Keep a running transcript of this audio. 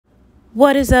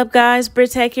What is up, guys?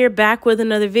 Brittech here, back with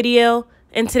another video.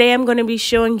 And today I'm going to be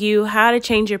showing you how to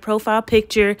change your profile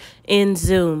picture in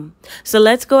Zoom. So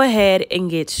let's go ahead and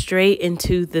get straight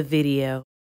into the video.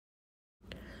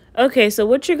 Okay, so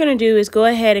what you're going to do is go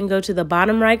ahead and go to the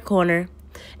bottom right corner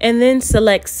and then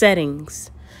select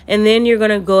settings. And then you're going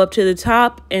to go up to the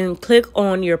top and click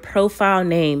on your profile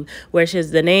name, where it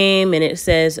says the name and it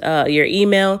says your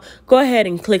email. Go ahead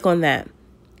and click on that.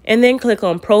 And then click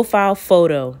on profile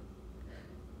photo.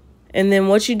 And then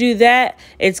once you do that,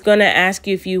 it's going to ask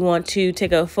you if you want to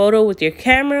take a photo with your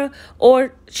camera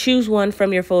or choose one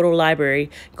from your photo library.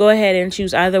 Go ahead and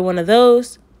choose either one of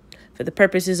those. For the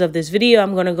purposes of this video,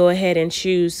 I'm going to go ahead and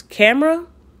choose camera.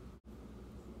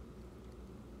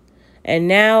 And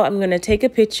now I'm going to take a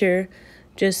picture,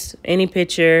 just any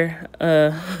picture.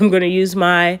 I'm going to use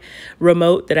my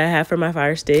remote that I have for my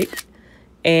Fire Stick.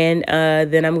 And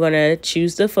then I'm going to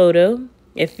choose the photo.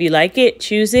 If you like it,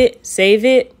 choose it, save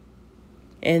it.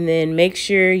 And then make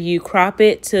sure you crop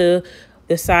it to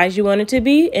the size you want it to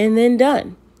be, and then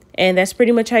done. And that's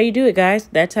pretty much how you do it, guys.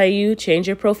 That's how you change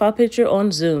your profile picture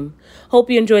on Zoom.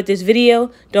 Hope you enjoyed this video.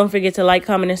 Don't forget to like,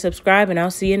 comment, and subscribe, and I'll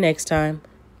see you next time.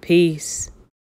 Peace.